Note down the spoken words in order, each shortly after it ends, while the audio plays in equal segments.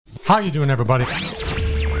How you doing, everybody?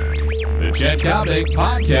 The Chet Coppock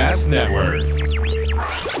Podcast Network.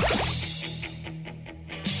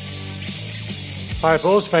 All right,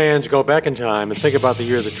 Bulls fans, go back in time and think about the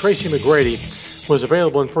year that Tracy McGrady was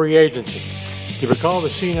available in free agency. You recall the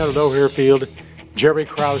scene out at O'Hare Field? Jerry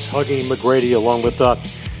Krause hugging McGrady along with the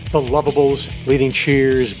Lovables leading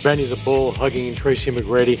cheers, Benny the Bull hugging Tracy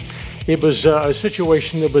McGrady. It was a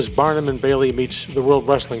situation that was Barnum and Bailey meets the World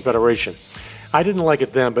Wrestling Federation. I didn't like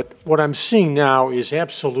it then, but what I'm seeing now is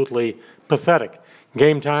absolutely pathetic.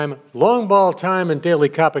 Game time, long ball time, and Daily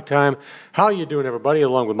Coppock time. How you doing, everybody?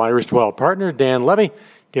 Along with my erstwhile partner, Dan Levy.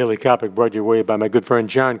 Daily Coppock brought your way by my good friend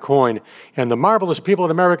John Coyne and the marvelous people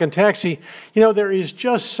at American Taxi. You know, there is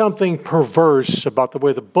just something perverse about the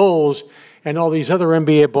way the Bulls and all these other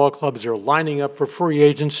NBA ball clubs are lining up for free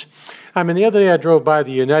agents. I mean, the other day I drove by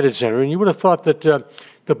the United Center, and you would have thought that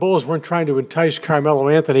the Bulls weren't trying to entice Carmelo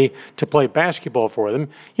Anthony to play basketball for them.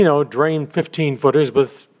 You know, drain 15-footers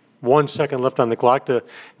with 1 second left on the clock to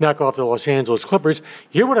knock off the Los Angeles Clippers.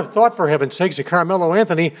 You would have thought, for heaven's sakes, that Carmelo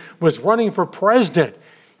Anthony was running for president.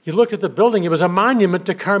 You looked at the building, it was a monument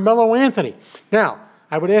to Carmelo Anthony. Now,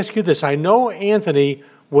 I would ask you this. I know Anthony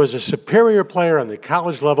was a superior player on the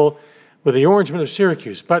college level with the Orangemen of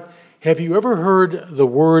Syracuse, but have you ever heard the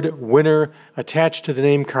word winner attached to the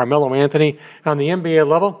name Carmelo Anthony on the NBA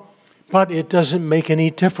level? But it doesn't make any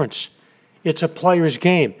difference. It's a player's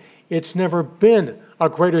game. It's never been a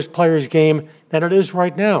greater player's game than it is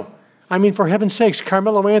right now. I mean, for heaven's sakes,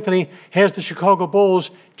 Carmelo Anthony has the Chicago Bulls,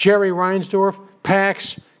 Jerry Reinsdorf,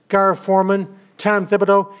 Pax, Gar Forman, Tom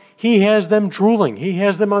Thibodeau. He has them drooling. He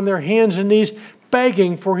has them on their hands and knees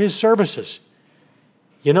begging for his services.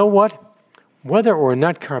 You know what? Whether or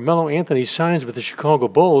not Carmelo Anthony signs with the Chicago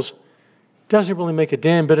Bulls doesn't really make a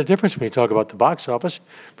damn bit of difference when you talk about the box office.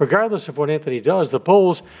 Regardless of what Anthony does, the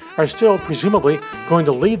Bulls are still presumably going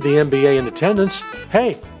to lead the NBA in attendance.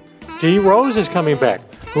 Hey, D. Rose is coming back.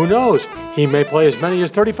 Who knows? He may play as many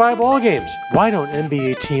as 35 ball games. Why don't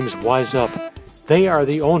NBA teams wise up? They are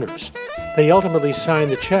the owners. They ultimately sign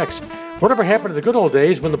the checks. Whatever happened to the good old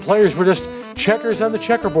days when the players were just checkers on the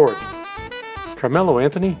checkerboard? Carmelo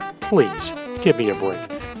Anthony, please. Give me a break.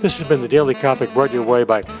 This has been the Daily Coppock brought your way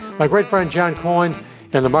by my great friend John Coyne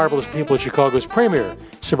and the marvelous people at Chicago's premier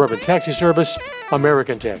suburban taxi service,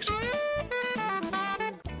 American Taxi.